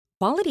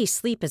Quality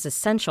sleep is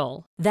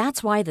essential.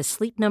 That's why the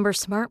Sleep Number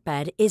Smart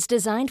Bed is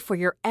designed for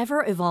your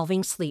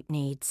ever-evolving sleep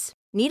needs.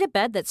 Need a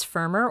bed that's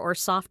firmer or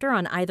softer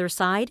on either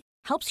side?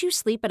 Helps you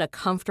sleep at a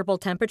comfortable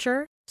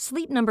temperature?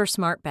 Sleep Number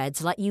Smart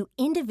Beds let you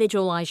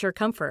individualize your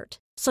comfort,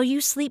 so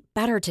you sleep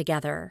better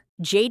together.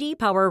 J.D.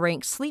 Power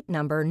ranks Sleep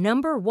Number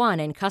number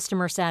one in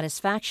customer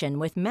satisfaction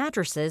with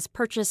mattresses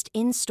purchased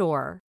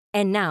in-store.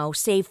 And now,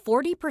 save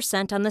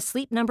 40% on the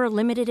Sleep Number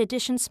Limited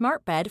Edition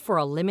Smart Bed for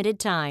a limited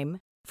time.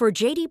 For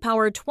J.D.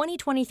 Power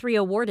 2023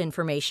 award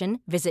information,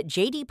 visit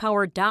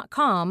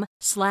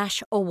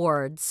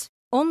jdpower.com/awards.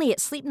 Only at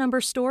Sleep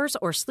Number stores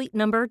or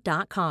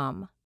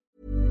sleepnumber.com.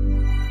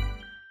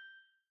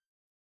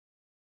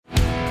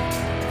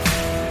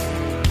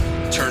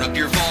 Turn up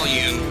your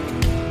volume.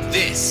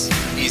 This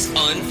is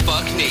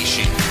Unfuck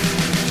Nation.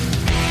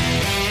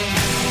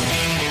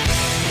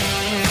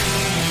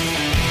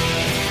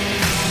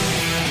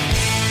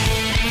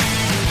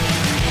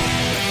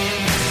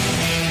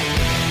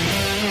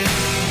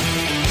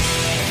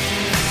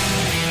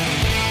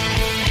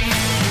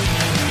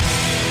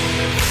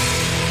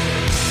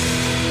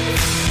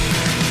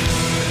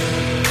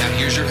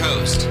 Here's your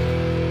host,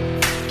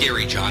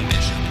 Gary John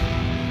Bishop.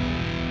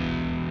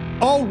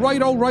 All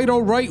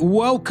right.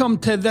 Welcome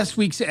to this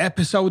week's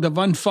episode of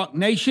Unfuck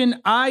Nation.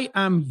 I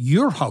am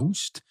your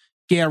host,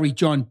 Gary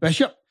John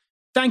Bishop.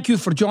 Thank you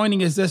for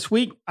joining us this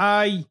week.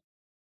 I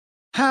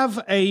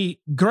have a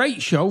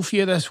great show for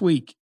you this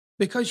week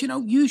because,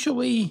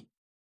 usually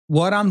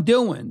what I'm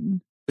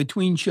doing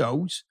between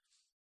shows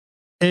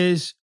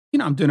is,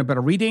 I'm doing a bit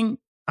of reading,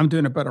 I'm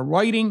doing a bit of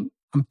writing,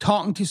 I'm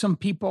talking to some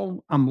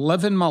people, I'm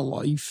living my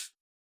life,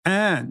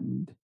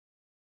 and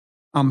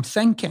I'm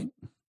thinking,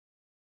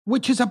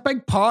 which is a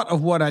big part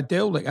of what I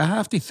do. Like, I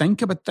have to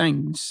think about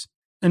things.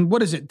 And what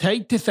does it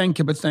take to think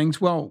about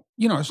things? Well,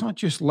 it's not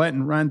just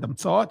letting random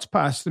thoughts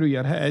pass through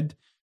your head.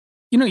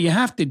 You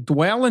have to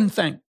dwell in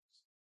things.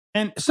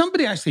 And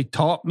somebody actually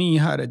taught me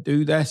how to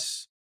do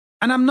this.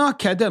 And I'm not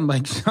kidding.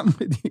 Like,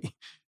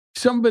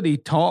 somebody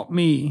taught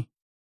me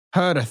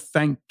how to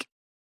think.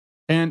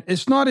 And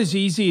it's not as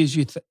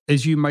easy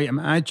as you might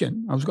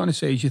imagine. I was going to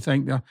say as you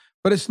think there,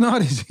 but it's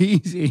not as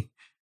easy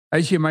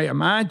as you might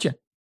imagine.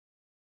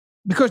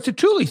 Because to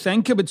truly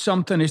think about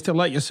something is to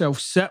let yourself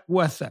sit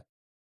with it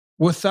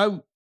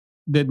without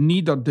the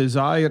need or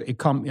desire to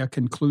come to a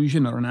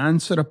conclusion or an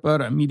answer about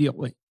it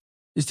immediately.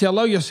 Is to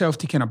allow yourself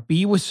to kind of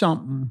be with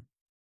something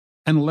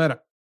and let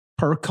it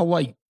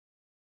percolate.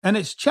 And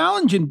it's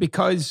challenging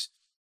because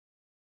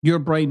your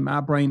brain,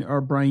 my brain, our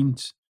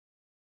brains,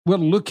 we're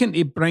looking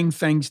to bring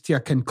things to a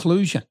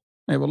conclusion.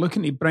 Right? We're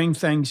looking to bring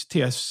things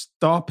to a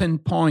stopping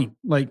point.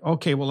 Like,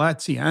 okay, well,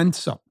 that's the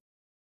answer.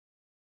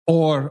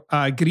 Or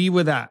I agree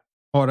with that.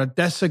 Or I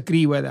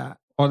disagree with that.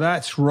 Or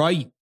that's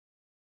right.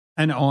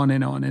 And on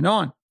and on and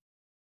on.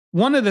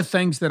 One of the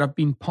things that I've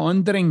been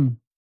pondering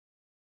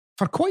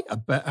for quite a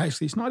bit,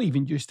 actually, it's not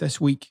even just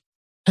this week,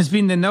 has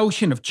been the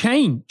notion of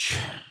change,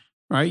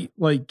 right?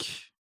 Like,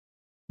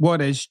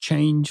 what is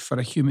change for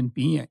a human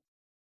being?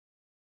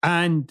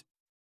 And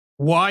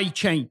why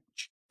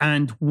change?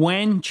 And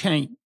when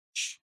change?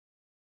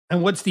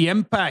 And what's the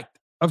impact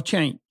of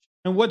change?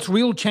 And what's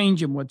real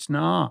change and what's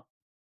not?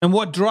 And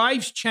what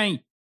drives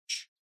change?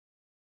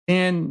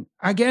 And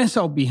I guess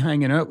I'll be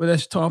hanging out with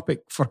this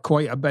topic for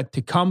quite a bit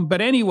to come. But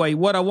anyway,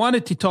 what I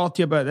wanted to talk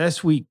to you about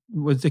this week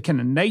was the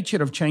kind of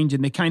nature of change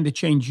and the kind of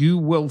change you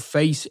will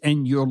face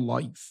in your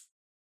life.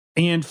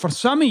 And for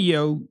some of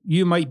you,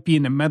 you might be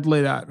in the middle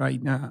of that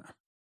right now.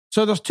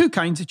 So there's two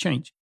kinds of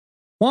change.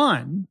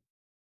 One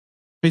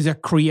is a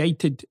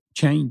created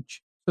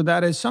change. So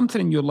that is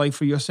something in your life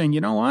where you're saying,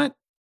 you know what?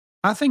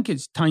 I think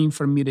it's time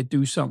for me to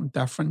do something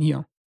different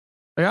here.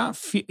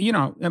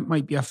 It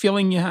might be a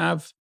feeling you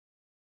have.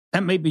 It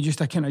might be just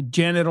a kind of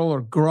general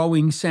or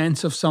growing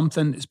sense of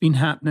something that's been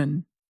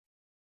happening.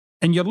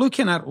 And you're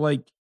looking at it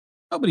like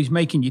nobody's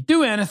making you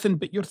do anything,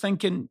 but you're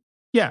thinking,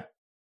 yeah,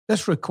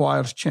 this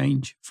requires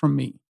change from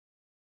me.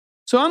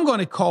 So I'm going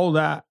to call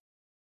that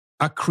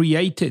a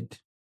created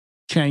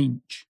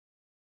change,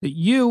 that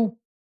you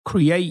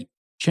create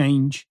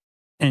change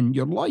in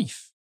your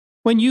life.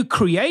 When you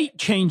create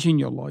change in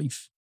your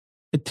life,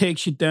 it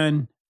takes you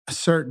down a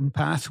certain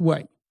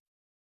pathway.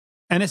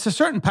 And it's a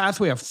certain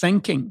pathway of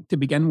thinking to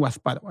begin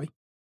with, by the way.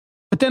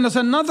 But then there's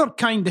another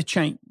kind of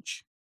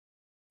change.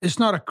 It's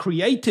not a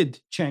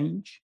created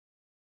change,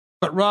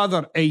 but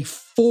rather a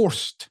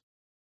forced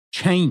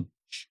change.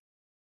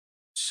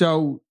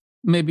 So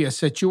maybe a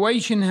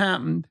situation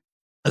happened,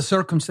 a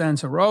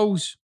circumstance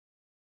arose,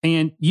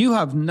 and you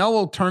have no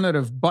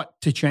alternative but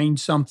to change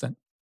something.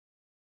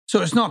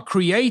 So it's not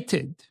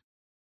created,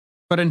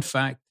 but in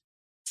fact,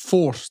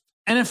 forced.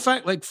 And in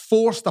fact, like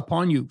forced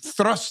upon you,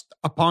 thrust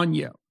upon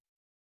you.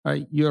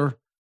 Right? You're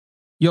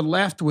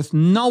left with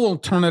no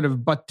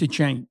alternative but to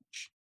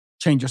change.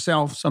 Change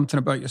yourself, something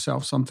about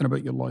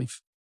your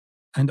life,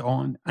 and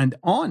on and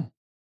on.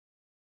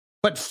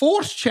 But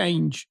forced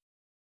change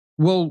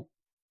will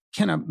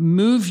kind of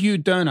move you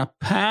down a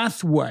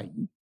pathway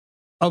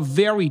of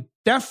very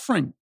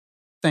different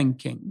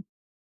thinking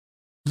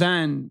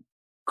than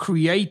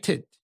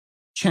created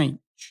change.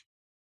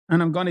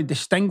 And I'm going to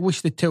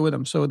distinguish the two of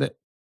them so that,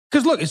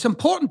 because look, it's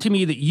important to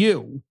me that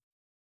you,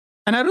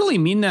 and I really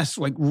mean this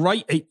like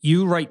right at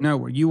you right now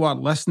where you are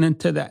listening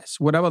to this,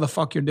 whatever the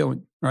fuck you're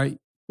doing, right?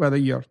 Whether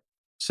you're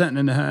sitting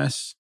in the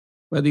house,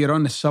 whether you're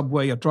on the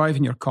subway, you're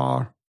driving your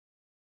car,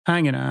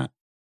 hanging out,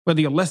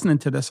 whether you're listening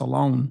to this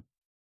alone,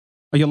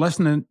 or you're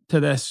listening to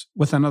this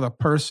with another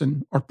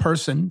person or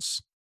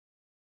persons.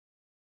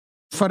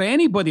 For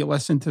anybody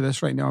listening to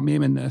this right now, I'm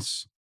aiming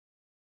this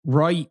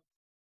right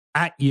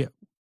at you.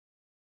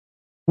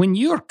 When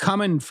you're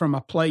coming from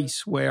a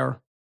place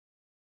where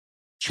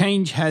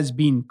change has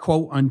been,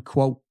 quote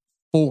unquote,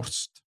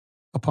 forced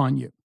upon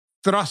you,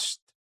 thrust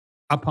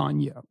upon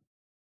you,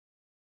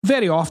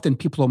 very often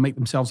people will make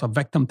themselves a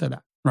victim to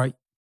that, right?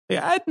 I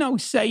had no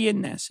say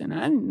in this and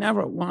I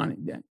never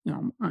wanted that.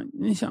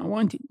 I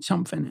wanted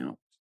something else.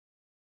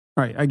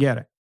 Right, I get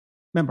it.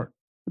 Remember,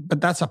 but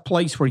that's a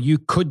place where you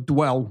could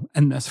dwell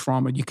in this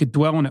from, or you could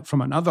dwell in it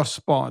from another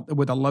spot that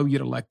would allow you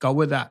to let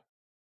go of that.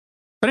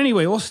 But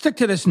anyway, we'll stick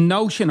to this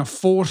notion of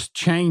forced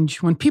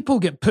change. When people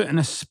get put in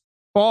a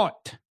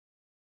spot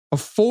of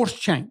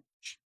forced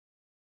change,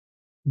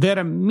 their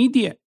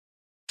immediate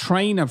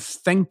train of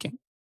thinking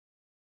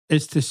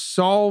is to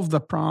solve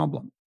the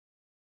problem.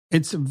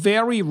 It's a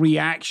very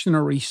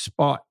reactionary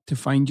spot to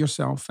find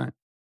yourself in.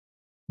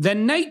 The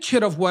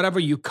nature of whatever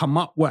you come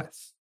up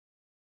with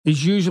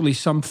is usually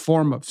some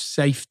form of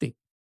safety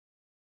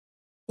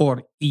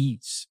or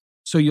ease.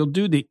 So you'll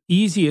do the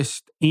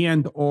easiest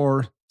and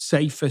or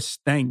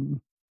safest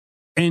thing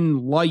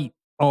in light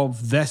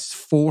of this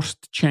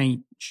forced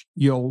change.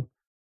 You'll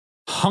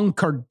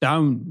hunker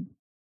down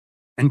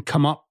and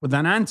come up with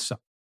an answer.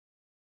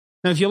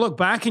 Now, if you look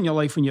back in your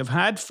life when you've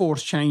had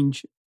forced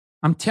change,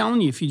 I'm telling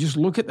you, if you just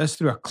look at this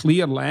through a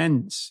clear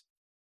lens,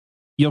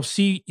 you'll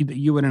see that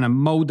you were in a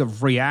mode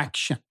of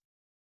reaction.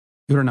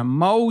 You're in a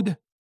mode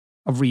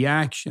of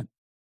reaction.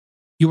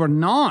 You were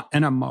not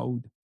in a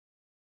mode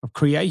of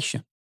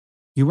creation.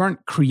 You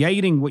weren't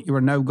creating what you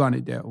were now going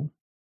to do.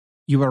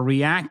 You were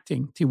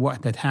reacting to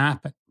what had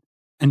happened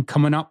and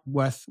coming up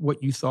with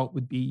what you thought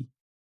would be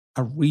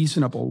a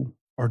reasonable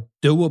or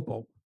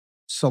doable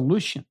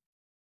solution.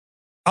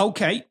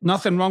 Okay,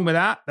 nothing wrong with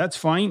that. That's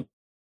fine.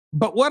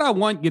 But what I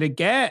want you to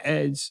get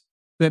is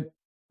that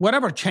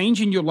whatever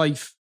change in your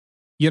life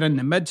you're in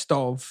the midst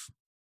of,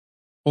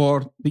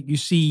 or that you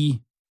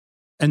see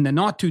in the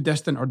not too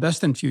distant or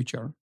distant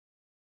future,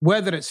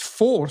 whether it's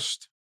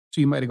forced,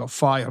 so you might have got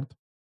fired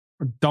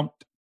or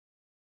dumped,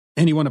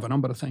 any one of a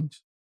number of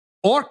things,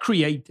 or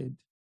created,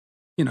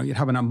 you're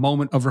having a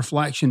moment of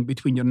reflection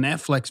between your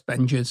Netflix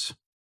binges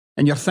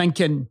and you're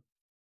thinking,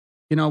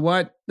 you know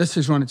what, this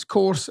has run its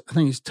course. I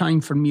think it's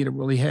time for me to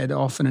really head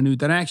off in a new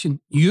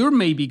direction. You're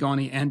maybe going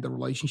to end the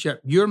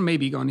relationship. You're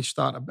maybe going to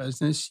start a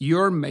business.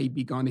 You're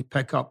maybe going to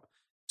pick up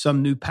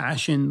some new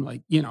passion,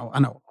 like,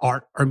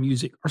 art or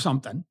music or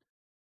something.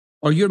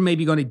 Or you're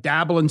maybe going to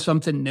dabble in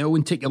something new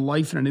and take your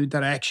life in a new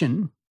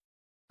direction.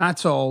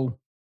 That's all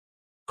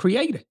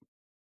created.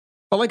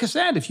 But like I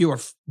said, if you were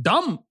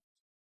dumb,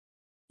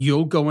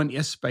 you'll go into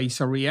a space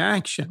of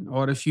reaction.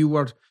 Or if you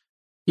were,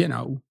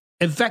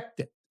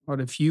 evicted, or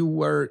if you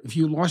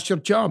lost your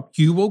job,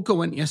 you will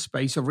go into a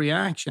space of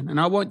reaction. And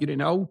I want you to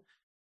know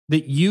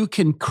that you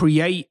can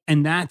create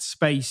in that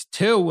space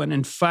too. And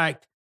in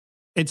fact,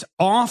 it's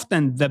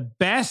often the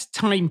best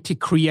time to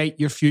create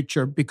your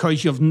future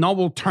because you have no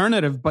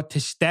alternative but to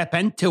step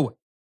into it.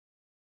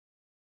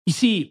 You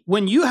see,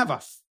 when you have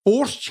a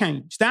forced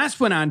change, that's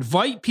when I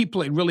invite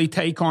people to really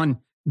take on,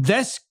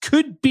 this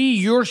could be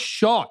your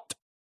shot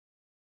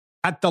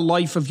at the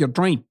life of your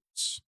dreams.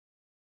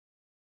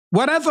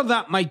 Whatever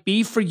that might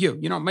be for you,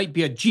 it might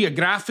be a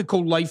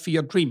geographical life of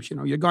your dreams.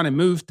 You're going to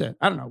move to,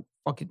 I don't know,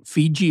 fucking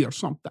Fiji or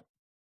something,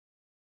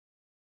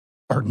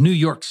 or New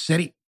York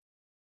City,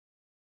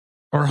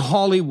 or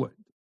Hollywood,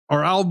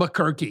 or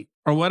Albuquerque,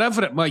 or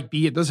whatever it might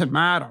be. It doesn't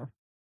matter.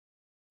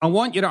 I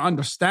want you to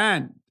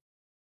understand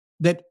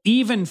that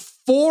even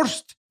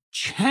forced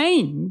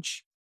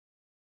change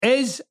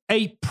is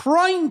a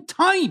prime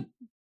time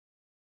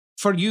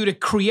for you to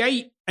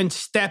create and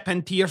step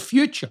into your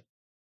future.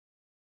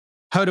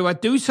 How do I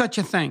do such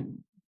a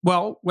thing?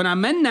 Well, when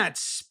I'm in that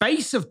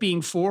space of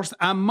being forced,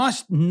 I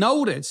must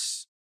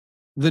notice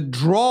the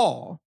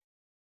draw,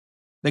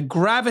 the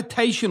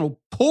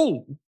gravitational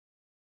pull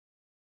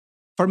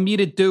for me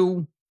to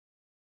do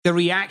the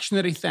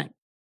reactionary thing,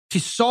 to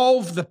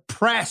solve the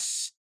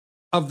press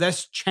of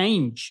this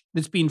change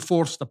that's being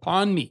forced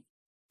upon me,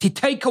 to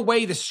take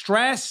away the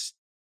stress,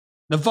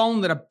 the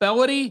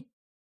vulnerability,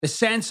 the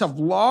sense of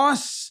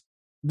loss,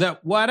 the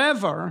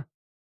whatever,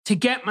 to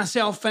get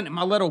myself into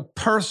my little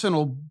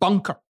personal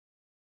bunker.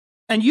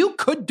 And you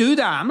could do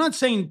that. I'm not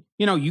saying,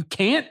 you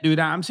can't do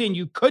that. I'm saying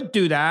you could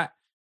do that.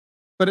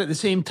 But at the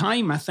same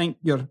time, I think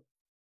you're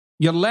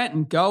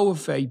letting go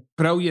of a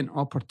brilliant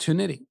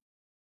opportunity.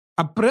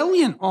 A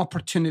brilliant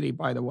opportunity,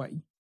 by the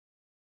way,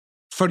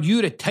 for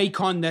you to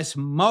take on this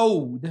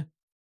mode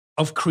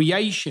of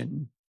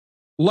creation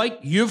like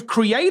you've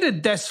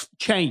created this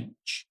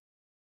change.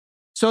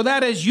 So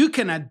that is, you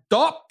can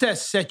adopt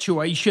this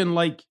situation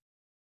like,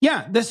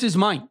 yeah, this is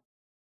mine.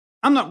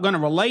 I'm not going to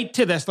relate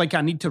to this like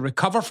I need to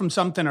recover from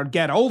something or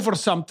get over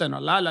something or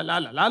la, la, la,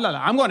 la, la,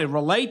 la. I'm going to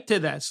relate to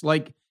this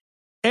like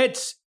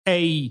it's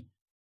a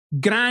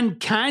Grand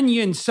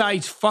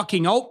Canyon-sized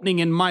fucking opening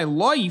in my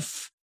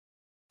life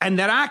and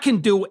that I can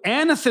do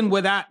anything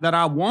with that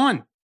I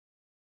want.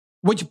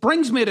 Which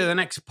brings me to the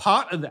next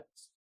part of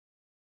this.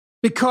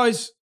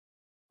 Because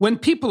when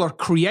people are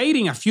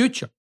creating a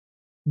future,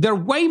 they're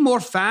way more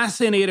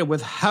fascinated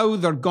with how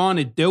they're going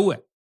to do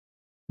it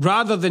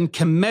rather than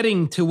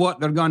committing to what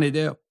they're going to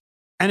do.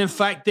 And in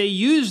fact, they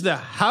use the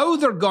how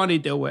they're going to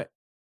do it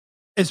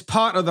as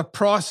part of the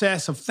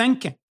process of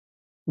thinking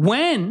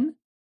when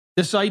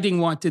deciding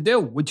what to do,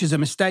 which is a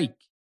mistake.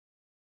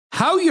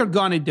 How you're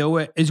going to do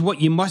it is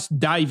what you must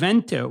dive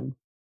into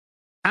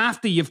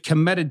after you've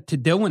committed to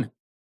doing it.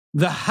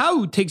 The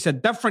how takes a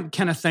different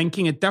kind of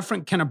thinking, a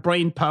different kind of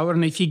brain power.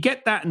 And if you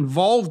get that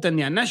involved in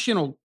the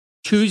initial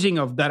choosing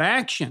of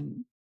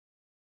direction,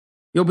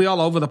 you'll be all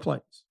over the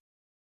place.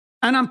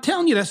 And I'm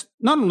telling you this,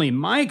 not only in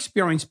my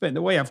experience, but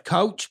the way I've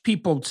coached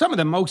people. Some of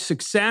the most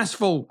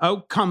successful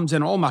outcomes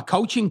in all my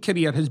coaching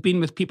career has been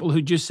with people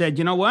who just said,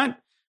 you know what?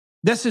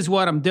 This is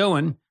what I'm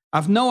doing.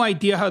 I've no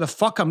idea how the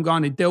fuck I'm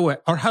going to do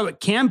it or how it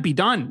can be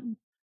done.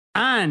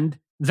 And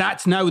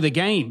that's now the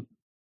game.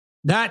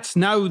 That's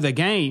now the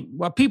game.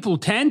 What people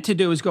tend to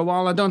do is go,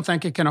 well, I don't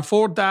think I can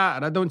afford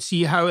that. Or I don't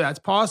see how that's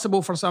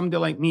possible for somebody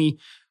like me.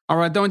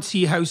 Or I don't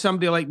see how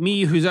somebody like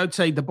me who's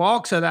outside the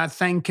box of that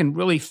thing can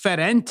really fit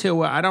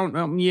into it. I don't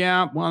know.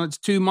 Yeah, well, it's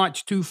too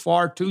much, too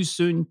far, too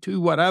soon, too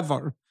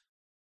whatever.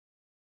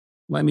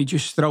 Let me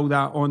just throw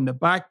that on the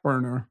back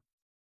burner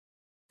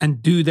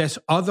and do this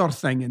other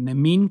thing in the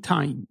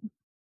meantime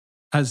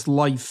as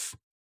life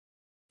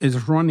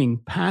is running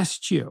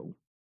past you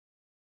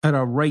at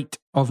a rate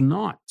of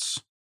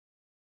knots.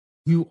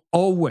 You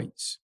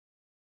always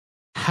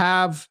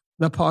have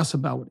the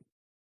possibility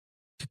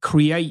to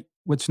create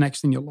what's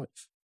next in your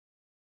life.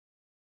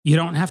 You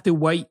don't have to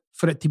wait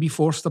for it to be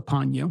forced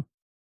upon you.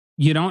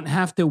 You don't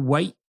have to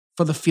wait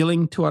for the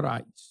feeling to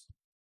arise.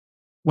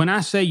 When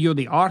I say you're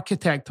the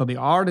architect or the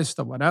artist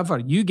or whatever,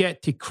 you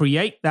get to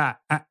create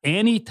that at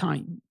any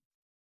time.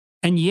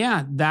 And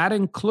yeah, that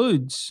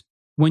includes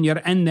when you're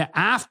in the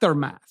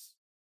aftermath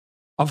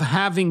of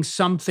having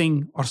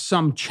something or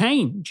some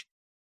change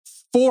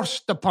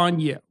forced upon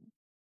you,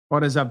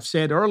 or as I've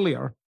said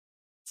earlier,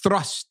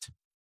 thrust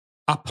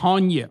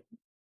upon you.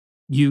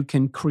 You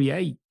can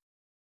create.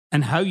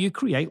 And how you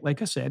create,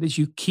 like I said, is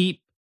you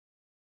keep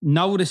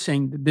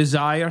noticing the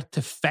desire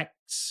to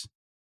fix,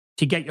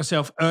 to get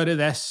yourself out of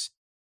this,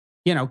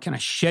 kind of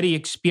shitty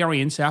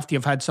experience after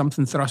you've had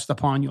something thrust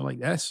upon you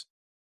like this.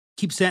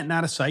 Keep setting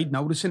that aside,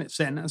 noticing it,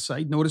 setting it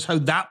aside. Notice how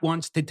that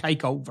wants to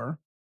take over.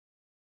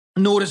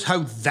 Notice how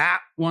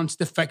that wants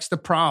to fix the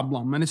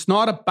problem. And it's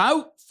not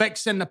about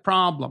fixing the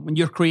problem when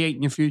you're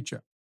creating your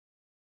future.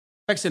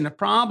 Fixing the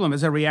problem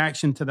is a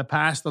reaction to the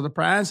past or the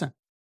present.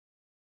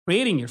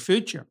 Creating your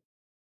future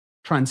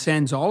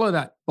transcends all of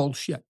that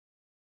bullshit.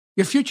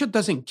 Your future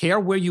doesn't care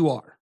where you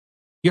are.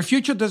 Your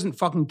future doesn't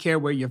fucking care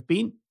where you've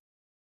been.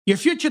 Your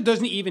future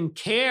doesn't even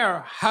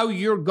care how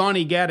you're going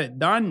to get it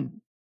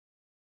done.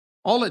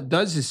 All it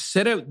does is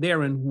sit out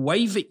there and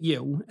wave at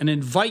you and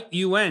invite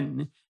you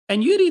in.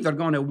 And you're either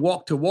going to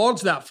walk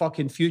towards that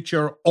fucking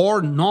future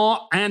or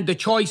not. And the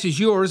choice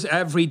is yours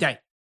every day.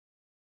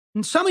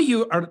 And some of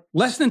you are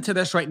listening to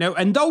this right now,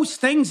 and those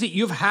things that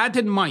you've had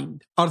in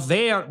mind are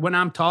there when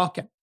I'm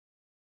talking.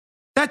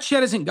 That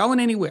shit isn't going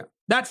anywhere.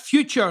 That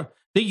future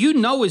that you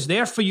know is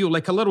there for you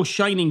like a little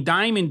shining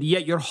diamond,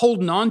 yet you're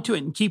holding on to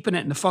it and keeping it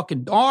in the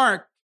fucking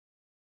dark.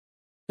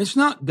 It's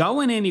not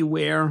going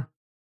anywhere,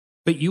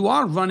 but you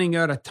are running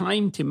out of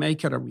time to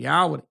make it a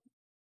reality.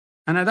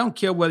 And I don't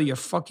care whether you're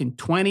fucking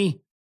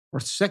 20 or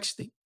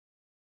 60.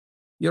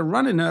 You're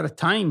running out of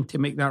time to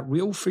make that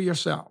real for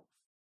yourself.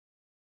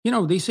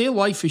 They say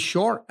life is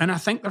short, and I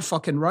think they're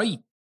fucking right.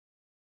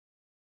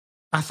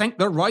 I think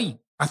they're right.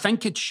 I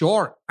think it's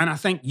short, and I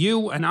think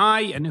you and I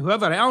and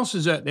whoever else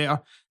is out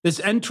there that's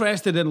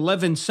interested in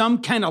living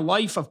some kind of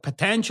life of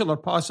potential or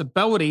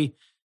possibility,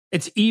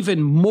 it's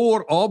even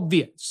more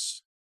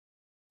obvious.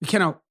 We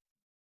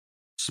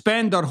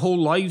spend our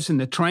whole lives in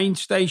the train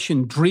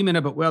station dreaming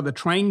about where the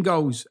train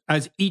goes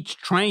as each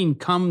train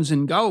comes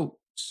and goes.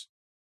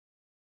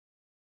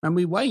 And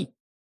we wait,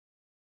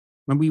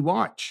 and we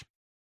watch.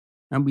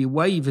 And we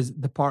wave as it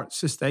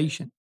departs the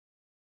station.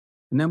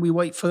 And then we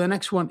wait for the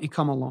next one to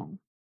come along,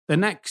 the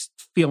next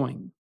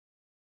feeling,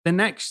 the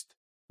next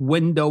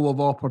window of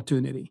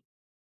opportunity.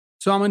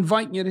 So I'm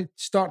inviting you to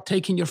start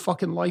taking your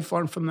fucking life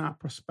on from that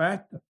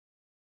perspective.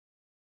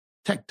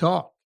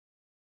 TikTok.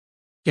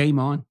 Game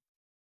on.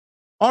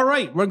 All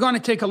right, we're going to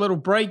take a little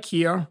break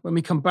here. When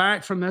we come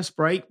back from this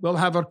break, we'll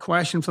have our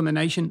question from the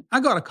nation.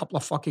 I got a couple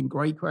of fucking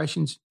great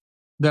questions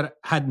that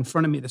I had in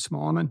front of me this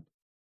morning.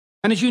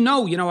 And as you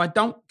know, I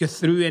don't go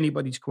through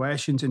anybody's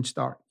questions and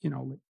start,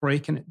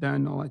 breaking it down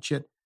and all that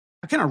shit.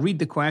 I kind of read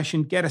the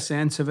question, get a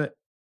sense of it.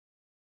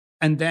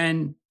 And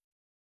then,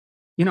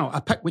 I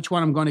pick which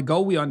one I'm going to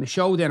go with on the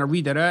show, then I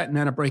read it out and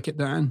then I break it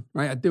down,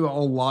 right? I do it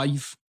all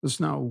live. There's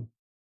no,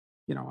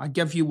 I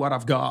give you what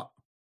I've got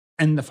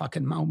in the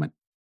fucking moment.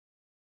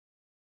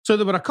 So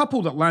there were a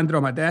couple that landed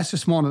on my desk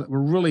this morning that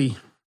were really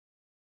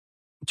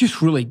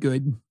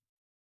good.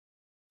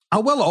 I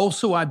will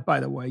also add, by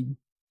the way,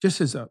 just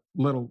as a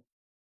little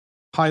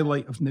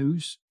highlight of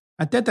news,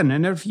 I did an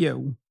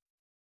interview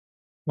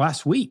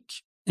last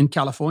week in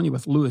California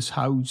with Lewis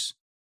Howes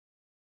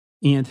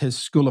and his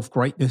School of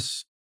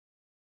Greatness.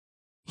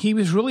 He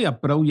was really a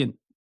brilliant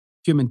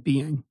human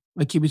being.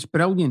 Like, he was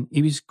brilliant.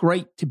 He was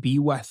great to be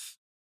with.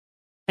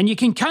 And you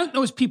can count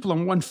those people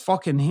on one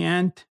fucking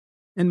hand,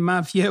 in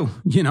my view,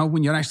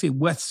 when you're actually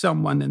with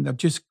someone and they're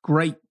just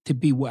great to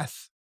be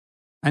with.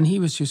 And he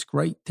was just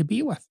great to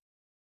be with.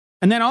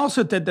 And then I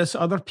also did this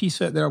other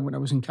piece out there when I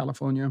was in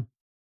California.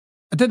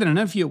 I did an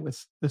interview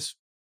with this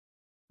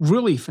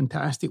really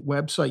fantastic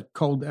website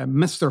called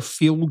Mr.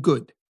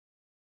 Feelgood.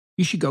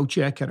 You should go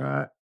check it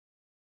out.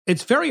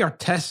 It's very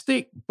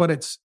artistic, but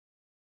it's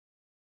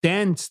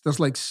dense. There's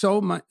like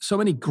so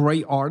many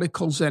great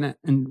articles in it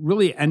and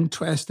really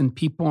interesting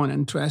people and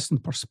interesting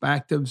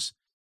perspectives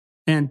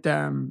and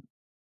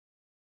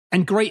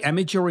great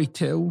imagery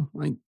too.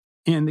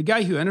 And the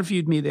guy who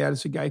interviewed me there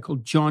is a guy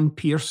called John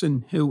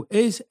Pearson, who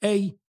is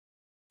a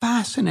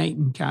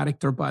fascinating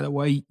character, by the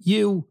way.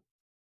 You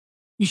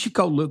should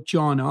go look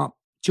John up.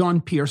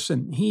 John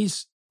Pearson.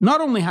 He's not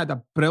only had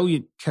a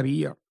brilliant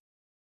career,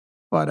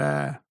 but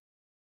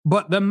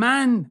the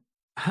man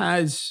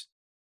has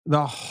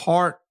the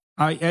heart,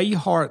 a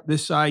heart the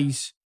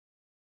size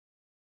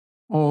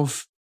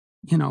of,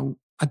 a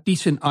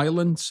decent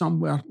island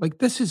somewhere. Like,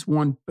 this is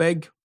one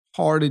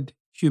big-hearted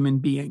human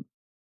being.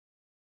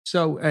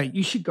 So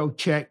you should go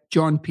check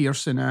John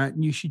Pearson out,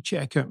 and you should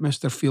check out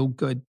Mr.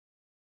 Feelgood.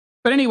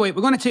 But anyway,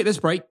 we're going to take this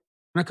break.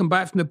 When I come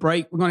back from the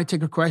break, we're going to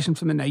take a question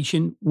from the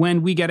nation.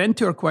 When we get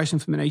into our question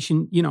from the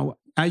nation,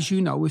 as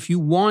you know, if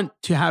you want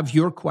to have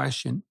your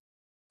question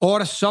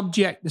or a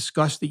subject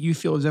discussed that you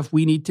feel as if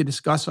we need to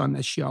discuss on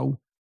this show,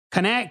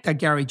 connect at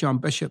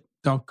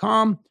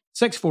GaryJohnBishop.com,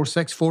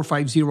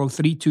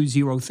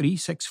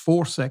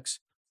 646-450-3203,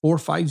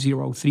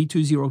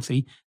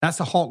 646-450-3203. That's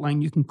the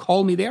hotline. You can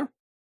call me there,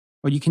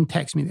 or you can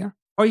text me there,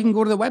 or you can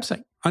go to the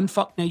website,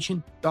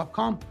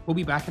 unfucknation.com. We'll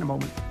be back in a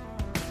moment.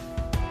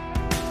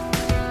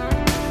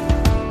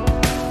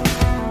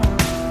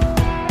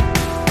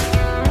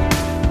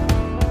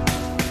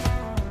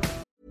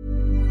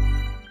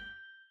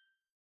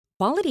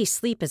 Quality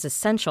sleep is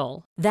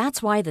essential.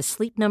 That's why the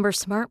Sleep Number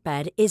Smart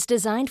Bed is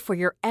designed for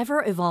your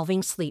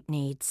ever-evolving sleep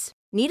needs.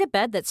 Need a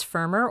bed that's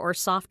firmer or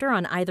softer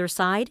on either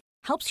side?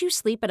 Helps you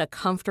sleep at a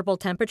comfortable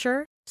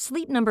temperature?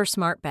 Sleep Number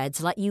Smart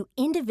Beds let you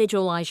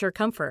individualize your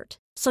comfort,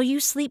 so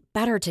you sleep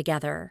better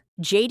together.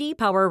 J.D.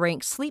 Power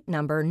ranks Sleep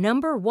Number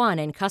number 1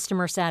 in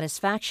customer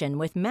satisfaction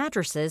with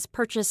mattresses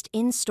purchased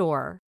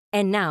in-store.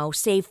 And now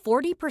save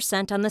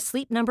 40% on the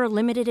Sleep Number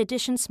Limited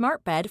Edition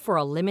Smart Bed for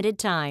a limited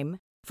time.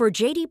 For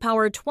J.D.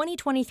 Power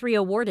 2023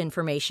 award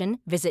information,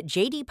 visit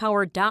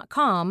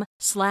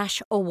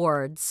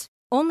jdpower.com/awards.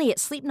 Only at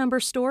Sleep Number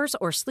stores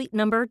or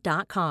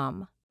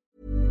sleepnumber.com.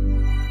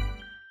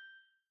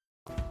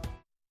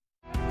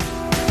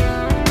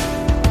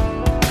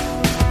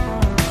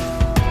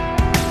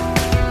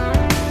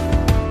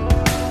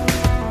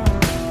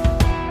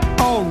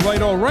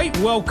 All right.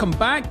 Welcome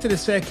back to the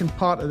second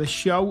part of the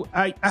show.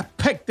 I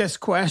picked this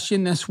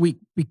question this week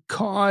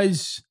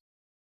because,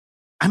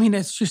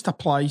 it just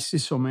applies to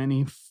so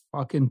many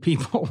fucking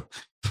people,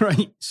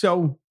 right?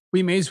 So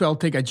we may as well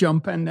take a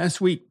jump in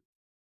this week.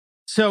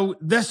 So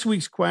this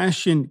week's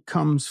question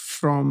comes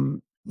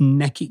from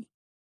Nikki.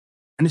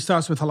 And it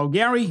starts with, "Hello,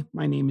 Gary.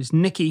 My name is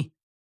Nikki,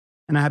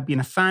 and I have been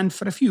a fan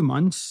for a few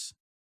months.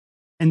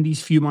 In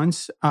these few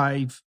months,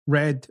 I've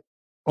read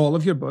all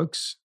of your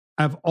books.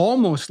 I've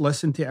almost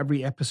listened to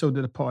every episode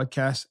of the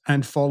podcast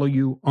and follow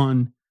you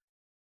on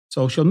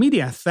social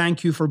media.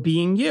 Thank you for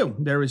being you.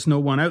 There is no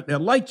one out there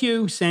like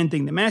you,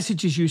 sending the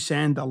messages you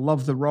send. I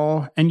love the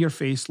raw,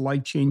 in-your-face,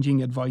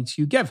 life-changing advice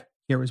you give.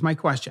 Here is my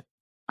question.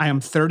 I am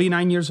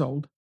 39 years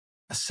old,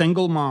 a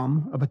single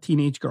mom of a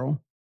teenage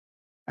girl.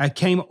 I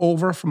came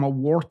over from a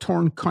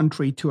war-torn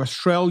country to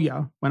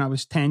Australia when I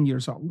was 10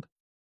 years old.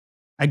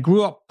 I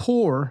grew up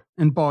poor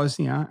in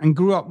Bosnia and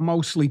grew up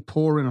mostly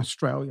poor in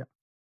Australia.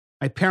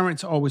 My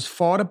parents always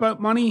fought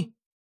about money,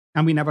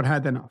 and we never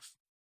had enough.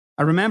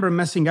 I remember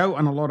missing out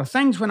on a lot of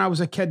things when I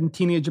was a kid and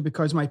teenager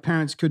because my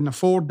parents couldn't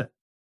afford it.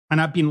 And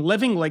I've been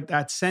living like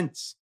that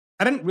since.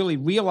 I didn't really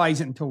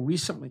realize it until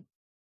recently,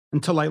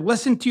 until I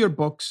listened to your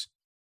books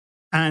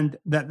and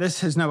that this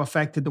has now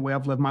affected the way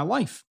I've lived my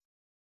life.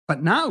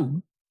 But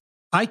now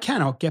I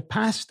cannot get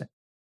past it.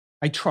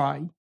 I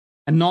try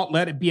and not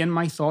let it be in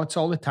my thoughts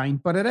all the time,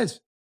 but it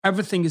is.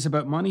 Everything is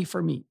about money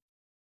for me.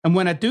 And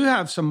when I do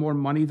have some more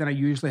money than I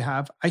usually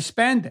have, I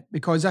spend it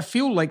because I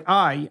feel like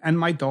I and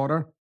my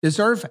daughter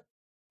deserve it.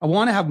 I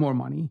want to have more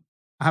money.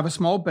 I have a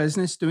small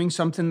business doing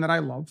something that I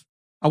love.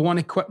 I want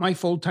to quit my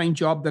full-time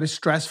job that is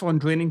stressful and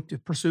draining to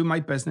pursue my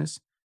business.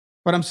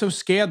 But I'm so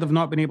scared of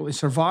not being able to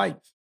survive,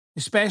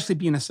 especially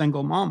being a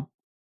single mom.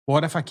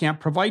 What if I can't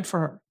provide for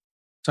her?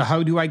 So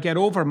how do I get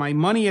over my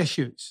money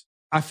issues?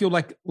 I feel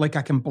like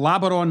I can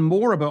blabber on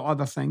more about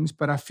other things,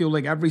 but I feel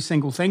like every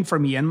single thing for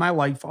me in my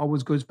life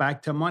always goes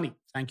back to money.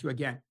 Thank you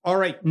again. All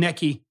right,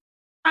 Nikki.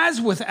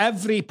 As with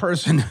every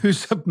person who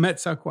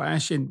submits a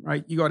question,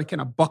 right, you got to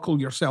kind of buckle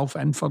yourself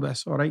in for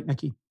this. All right,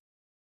 Nikki.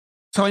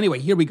 So anyway,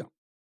 here we go.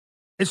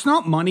 It's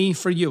not money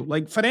for you.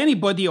 Like for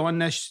anybody on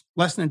this,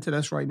 listening to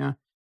this right now,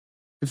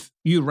 if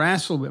you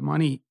wrestle with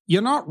money,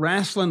 you're not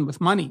wrestling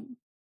with money.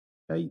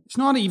 Okay? It's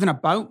not even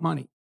about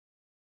money.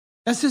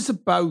 This is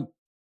about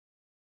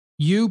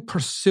you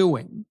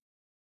pursuing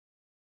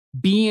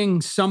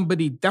being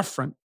somebody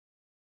different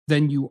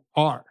than you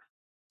are.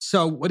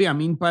 So what do I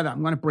mean by that?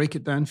 I'm going to break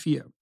it down for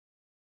you.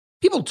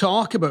 People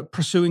talk about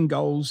pursuing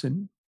goals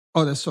and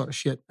all this sort of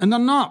shit, and they're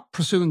not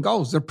pursuing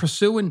goals. They're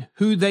pursuing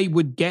who they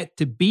would get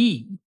to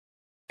be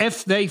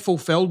if they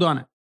fulfilled on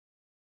it.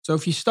 So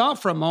if you stop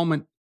for a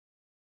moment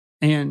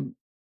and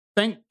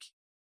think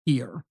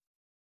here,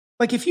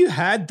 like if you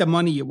had the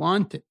money you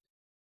wanted,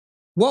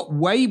 what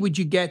way would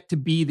you get to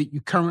be that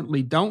you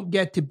currently don't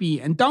get to be?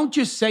 And don't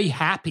just say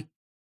happy,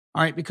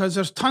 all right? Because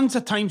there's tons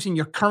of times in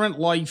your current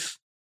life,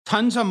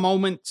 tons of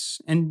moments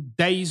and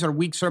days or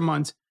weeks or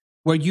months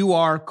where you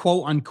are,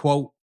 quote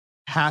unquote,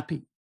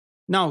 happy.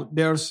 No,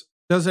 there's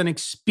an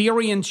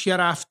experience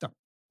you're after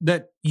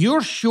that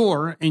you're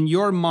sure in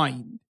your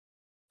mind,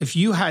 if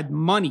you had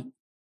money,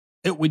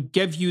 it would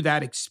give you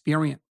that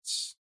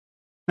experience.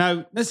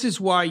 Now, this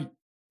is why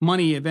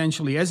money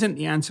eventually isn't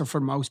the answer for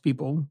most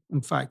people.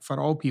 In fact, for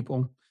all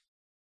people,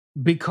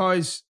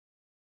 because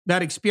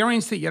that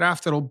experience that you're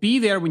after will be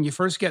there when you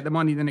first get the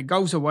money, then it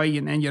goes away,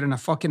 and then you're in a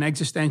fucking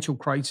existential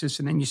crisis,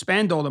 and then you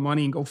spend all the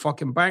money and go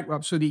fucking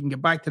bankrupt so that you can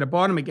get back to the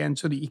bottom again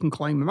so that you can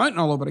climb the mountain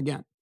all over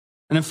again.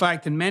 And in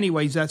fact, in many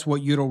ways, that's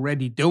what you're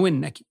already doing,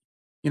 Nikki.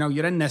 You know,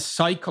 you're in this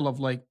cycle of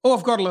like, oh,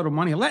 I've got a little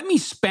money. Let me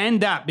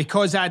spend that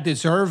because I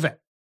deserve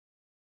it.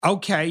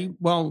 Okay,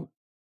 well,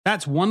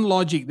 that's one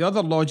logic. The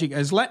other logic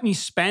is let me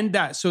spend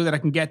that so that I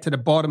can get to the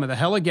bottom of the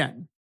hill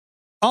again.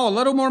 Oh, a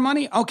little more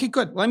money? Okay,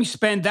 good. Let me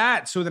spend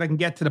that so that I can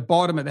get to the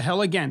bottom of the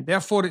hill again.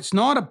 Therefore, it's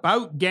not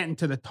about getting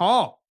to the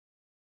top.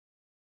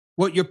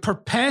 What you're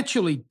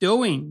perpetually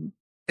doing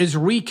is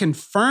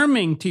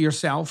reconfirming to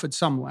yourself at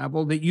some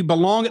level that you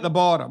belong at the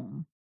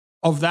bottom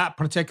of that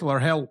particular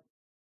hill.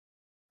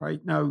 Right?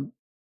 Now,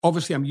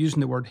 obviously, I'm using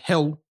the word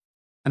hill,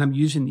 and I'm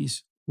using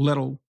these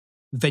little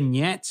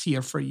vignettes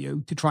here for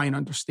you to try and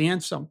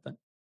understand something.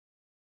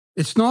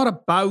 It's not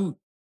about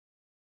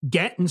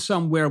getting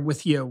somewhere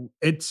with you.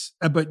 It's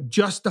about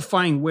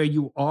justifying where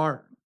you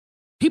are.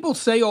 People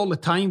say all the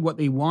time what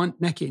they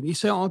want, Nikki. They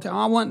say all the time,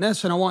 I want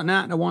this and I want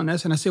that and I want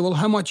this. And I say, well,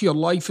 how much of your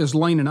life is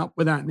lining up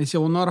with that? And they say,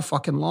 well, not a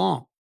fucking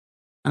lot.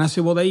 And I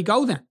say, well, there you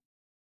go then.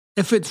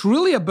 If it's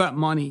really about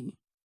money,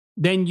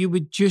 then you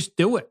would just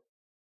do it.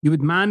 You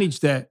would manage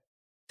the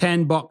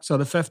 $10 or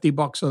the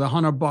 $50 or the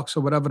 $100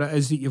 or whatever it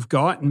is that you've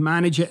got and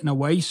manage it in a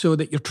way so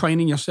that you're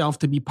training yourself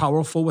to be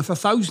powerful with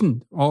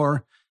 1,000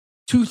 or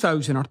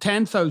 2,000 or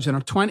 10,000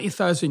 or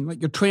 20,000.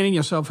 Like you're training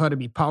yourself how to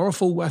be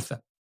powerful with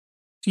it.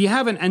 So you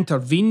haven't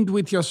intervened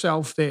with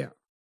yourself there.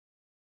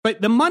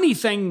 But the money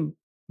thing,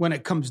 when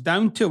it comes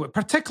down to it,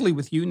 particularly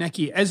with you,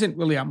 Nikki, isn't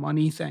really a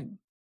money thing.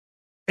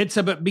 It's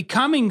about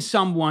becoming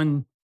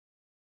someone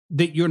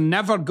that you're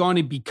never going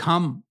to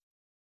become.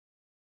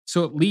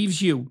 So it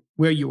leaves you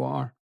where you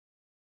are.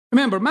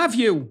 Remember, my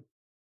view,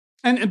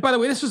 and by the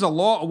way, this is a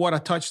lot of what I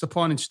touched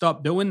upon and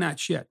stopped doing that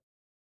shit.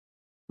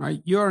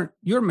 Right? Your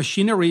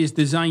machinery is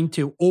designed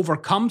to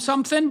overcome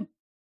something,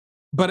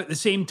 but at the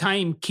same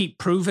time, keep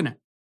proving it.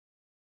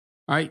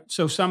 Right?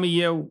 So some of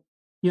you,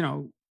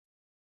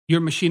 your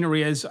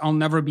machinery is, I'll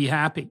never be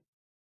happy.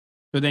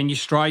 So then you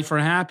strive for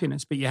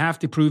happiness, but you have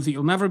to prove that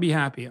you'll never be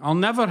happy. I'll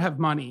never have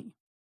money,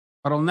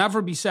 but I'll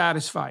never be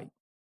satisfied.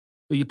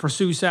 So you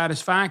pursue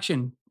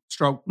satisfaction,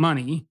 stroke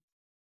money,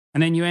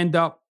 and then you end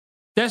up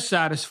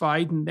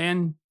dissatisfied, and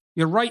then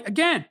you're right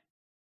again,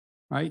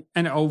 right?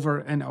 And over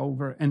and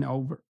over and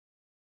over.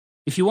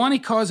 If you want to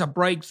cause a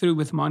breakthrough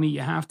with money,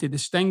 you have to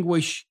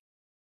distinguish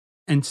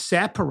and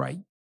separate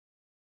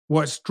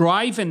what's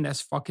driving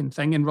this fucking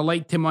thing and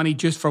relate to money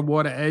just for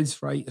what it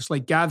is, right? It's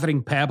like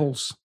gathering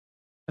pebbles.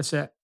 That's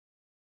it.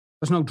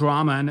 There's no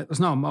drama in it. There's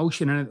no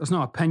emotion in it. There's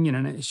no opinion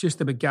in it. It's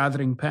just about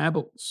gathering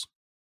pebbles.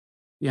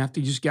 You have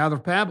to just gather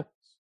pebbles.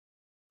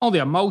 All the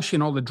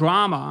emotion, all the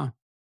drama,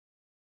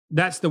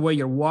 that's the way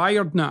you're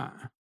wired now.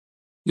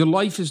 Your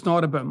life is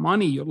not about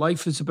money. Your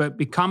life is about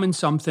becoming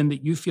something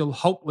that you feel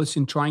hopeless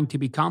in trying to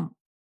become.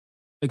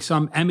 Like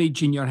some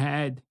image in your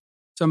head,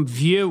 some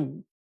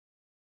view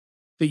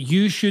that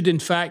you should in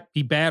fact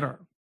be better,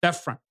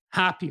 different,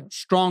 happier,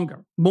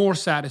 stronger, more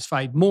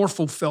satisfied, more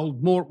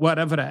fulfilled, more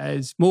whatever it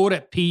is, more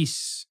at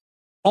peace.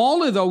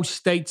 All of those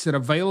states are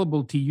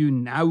available to you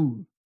now.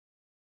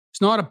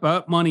 It's not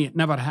about money. It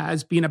never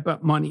has been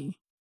about money.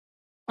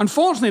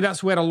 Unfortunately,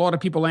 that's where a lot of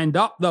people end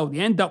up, though. They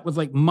end up with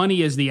like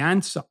money as the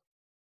answer.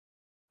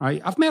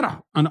 Right? I've met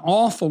an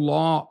awful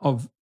lot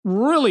of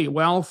really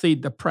wealthy,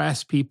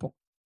 depressed people.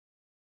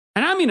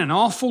 And I mean an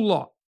awful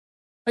lot.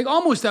 Like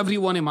almost every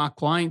one of my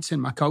clients in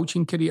my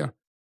coaching career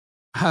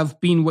have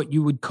been what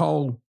you would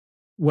call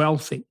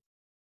wealthy.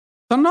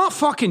 They're not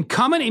fucking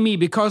coming to me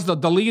because they're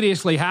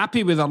deliriously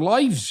happy with their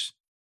lives.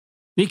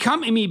 They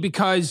come to me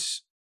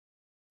because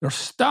they're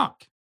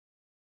stuck,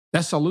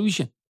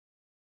 disillusioned,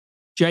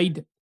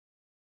 jaded,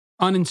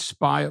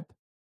 uninspired,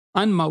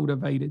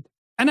 unmotivated.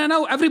 And I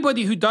know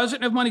everybody who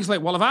doesn't have money is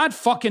like, well, if I had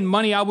fucking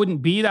money, I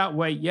wouldn't be that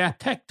way. Yeah,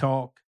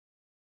 TikTok.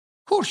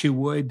 Of course you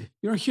would.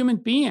 You're a human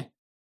being.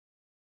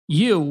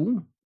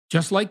 You,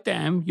 just like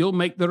them, you'll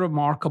make the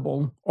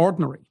remarkable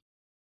ordinary.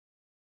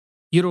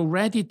 You're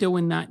already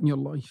doing that in your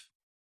life.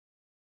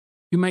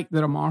 You make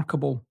the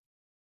remarkable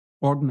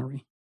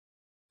ordinary.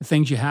 The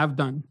things you have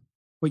done,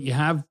 what you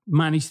have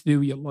managed to do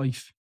with your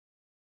life,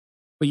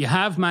 what you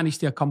have managed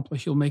to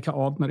accomplish, you'll make it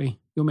ordinary.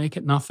 You'll make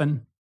it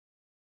nothing.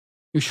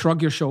 You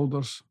shrug your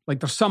shoulders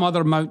like there's some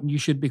other mountain you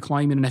should be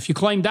climbing. And if you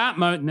climb that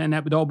mountain, then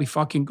that would all be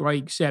fucking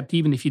great. Except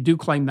even if you do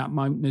climb that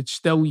mountain, it's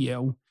still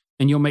you.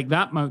 And you'll make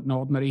that mountain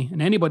ordinary.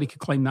 And anybody could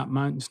climb that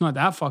mountain. It's not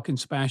that fucking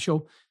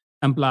special.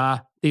 And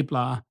blah, de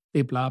blah,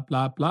 de blah,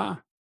 blah, blah.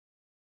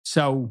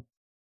 So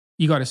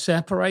you got to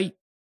separate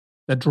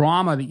the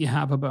drama that you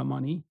have about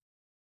money.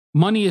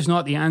 Money is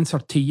not the answer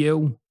to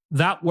you.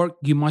 That work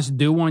you must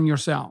do on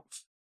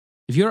yourself.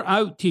 If you're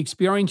out to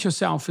experience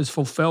yourself as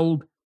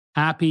fulfilled,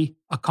 happy,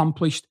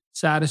 accomplished,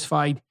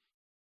 satisfied,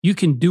 you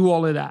can do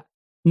all of that.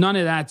 None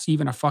of that's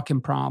even a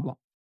fucking problem.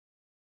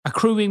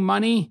 Accruing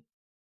money,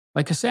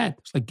 like I said,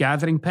 it's like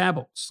gathering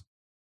pebbles.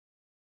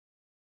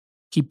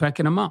 Keep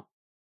picking them up.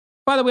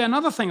 By the way,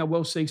 another thing I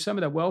will say, some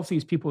of the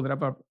wealthiest people that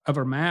I've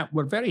ever met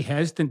were very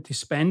hesitant to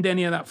spend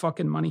any of that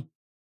fucking money.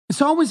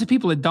 It's always the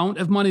people that don't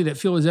have money that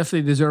feel as if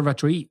they deserve a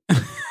treat.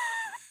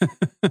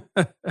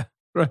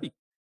 Right?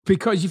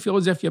 Because you feel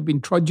as if you've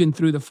been trudging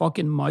through the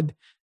fucking mud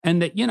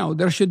and that,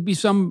 there should be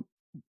some,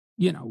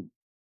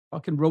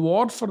 fucking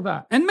reward for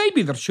that. And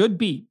maybe there should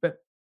be, but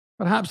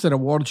perhaps the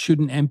reward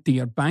shouldn't empty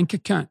your bank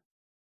account.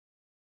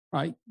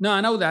 Right? Now,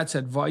 I know that's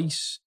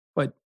advice,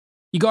 but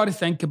you got to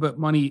think about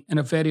money in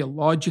a very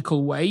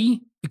logical way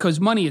because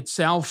money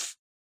itself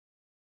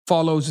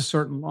follows a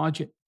certain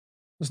logic.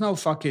 There's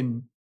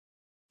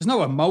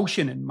no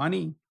emotion in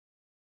money.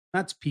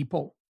 That's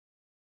people.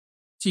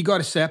 So you got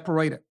to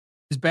separate it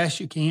as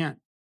best you can.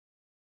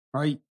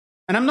 Right?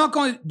 And I'm not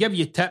going to give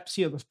you tips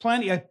here. There's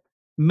plenty of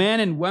men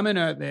and women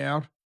out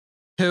there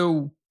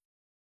who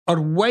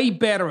are way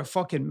better at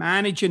fucking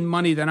managing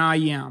money than I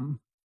am.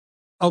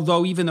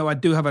 Although, even though I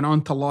do have an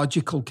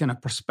ontological kind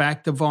of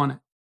perspective on it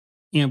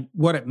and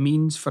what it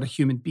means for a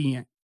human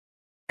being.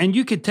 And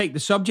you could take the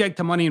subject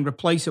of money and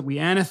replace it with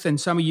anything.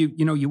 Some of you,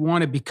 you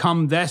want to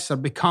become this or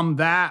become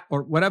that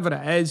or whatever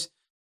it is.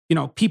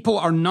 People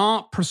are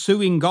not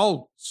pursuing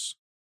goals.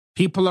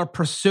 People are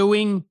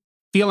pursuing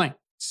feelings.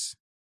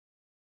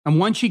 And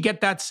once you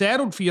get that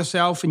settled for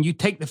yourself and you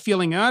take the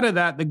feeling out of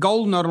that, the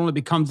goal not only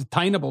becomes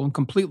attainable and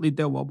completely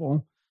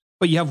doable,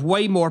 but you have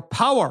way more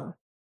power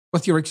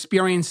with your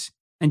experience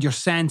and your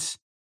sense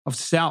of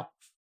self.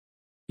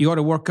 You got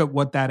to work out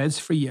what that is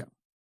for you.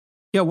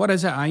 Yeah, what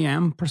is it I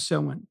am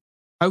pursuing?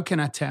 How can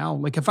I tell?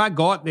 Like if I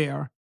got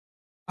there,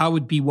 I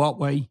would be what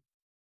way?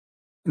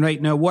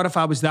 Right now, what if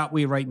I was that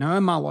way right now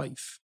in my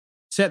life?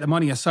 Set the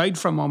money aside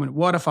for a moment.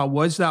 What if I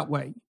was that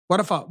way? What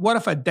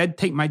if I did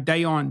take my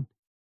day on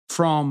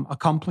from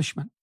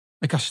accomplishment?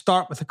 Like I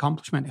start with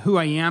accomplishment. Who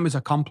I am is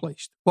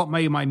accomplished. What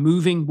way am I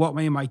moving? What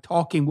way am I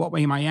talking? What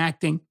way am I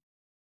acting?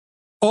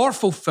 Or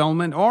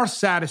fulfillment, or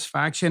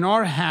satisfaction,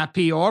 or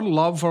happy, or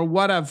love, or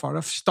whatever.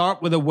 If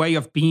start with a way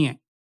of being.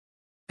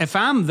 If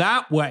I'm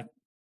that way,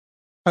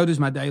 how does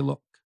my day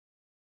look?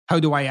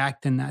 How do I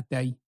act in that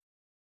day?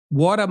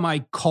 What am I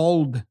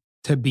called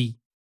to be?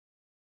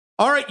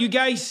 All right, you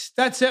guys,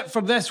 that's it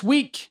for this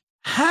week.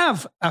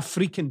 Have a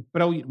freaking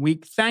brilliant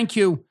week. Thank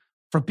you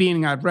for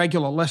being a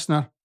regular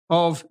listener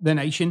of The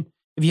Nation.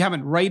 If you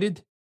haven't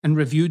rated and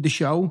reviewed the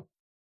show,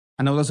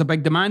 I know there's a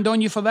big demand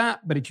on you for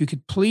that, but if you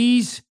could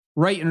please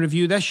rate and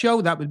review this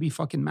show, that would be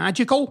fucking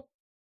magical.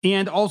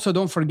 And also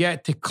don't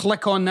forget to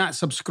click on that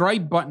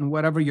subscribe button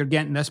wherever you're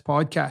getting this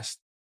podcast.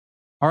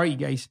 All right, you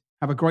guys,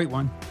 have a great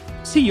one.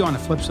 See you on the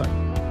flip side.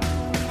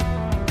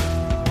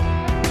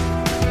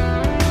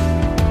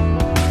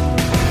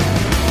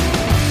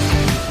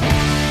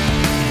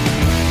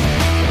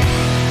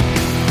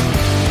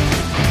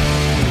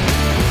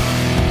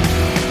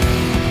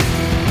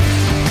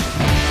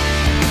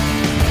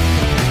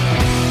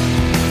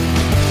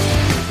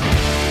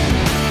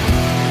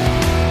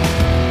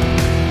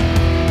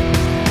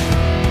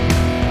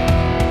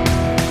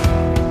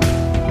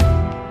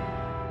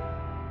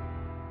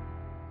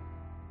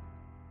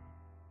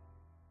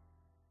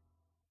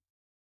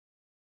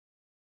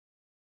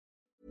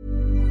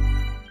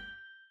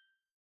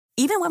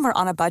 Even when we're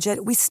on a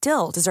budget, we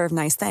still deserve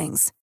nice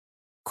things.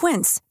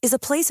 Quince is a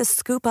place to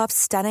scoop up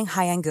stunning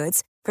high-end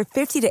goods for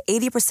 50 to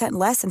 80%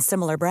 less than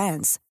similar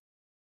brands.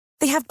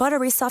 They have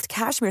buttery soft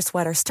cashmere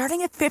sweaters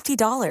starting at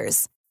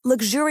 $50,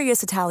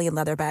 luxurious Italian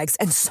leather bags,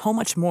 and so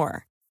much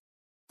more.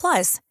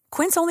 Plus,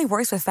 Quince only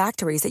works with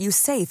factories that use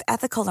safe,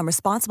 ethical, and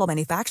responsible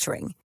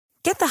manufacturing.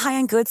 Get the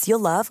high-end goods you'll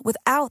love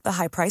without the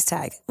high price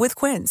tag with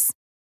Quince.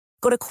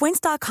 Go to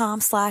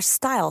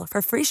quince.com/style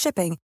for free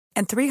shipping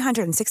and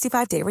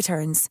 365-day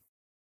returns.